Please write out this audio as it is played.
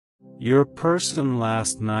Your person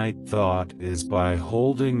last night thought is by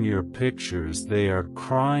holding your pictures they are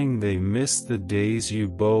crying, they miss the days you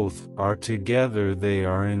both are together, they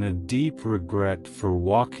are in a deep regret for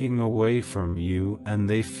walking away from you, and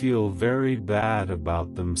they feel very bad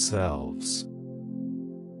about themselves.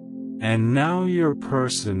 And now your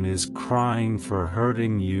person is crying for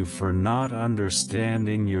hurting you, for not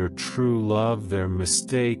understanding your true love, their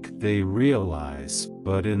mistake they realize,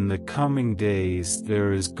 but in the coming days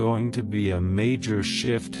there is going to be a major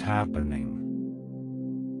shift happening.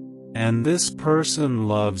 And this person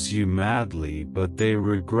loves you madly, but they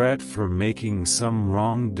regret for making some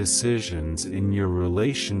wrong decisions in your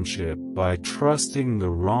relationship by trusting the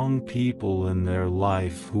wrong people in their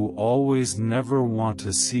life who always never want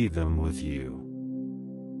to see them with you.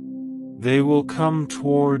 They will come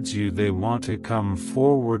towards you, they want to come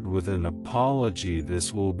forward with an apology.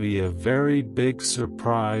 This will be a very big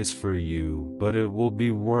surprise for you, but it will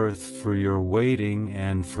be worth for your waiting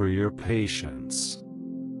and for your patience.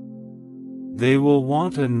 They will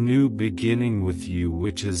want a new beginning with you,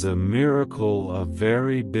 which is a miracle, a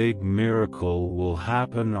very big miracle will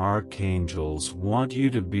happen. Archangels want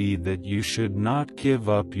you to be that you should not give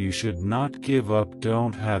up, you should not give up,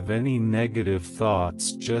 don't have any negative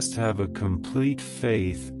thoughts, just have a complete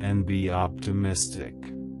faith and be optimistic.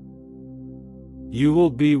 You will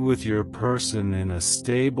be with your person in a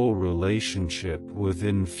stable relationship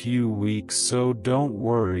within few weeks, so don't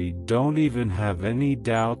worry, don't even have any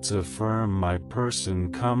doubts. Affirm my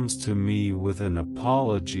person comes to me with an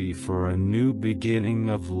apology for a new beginning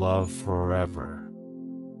of love forever.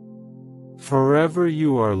 Forever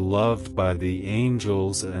you are loved by the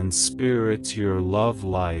angels and spirits. Your love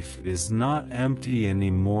life is not empty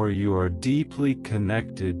anymore. You are deeply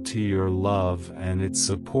connected to your love and it's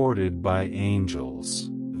supported by angels.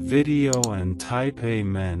 Video and type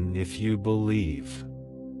Amen if you believe.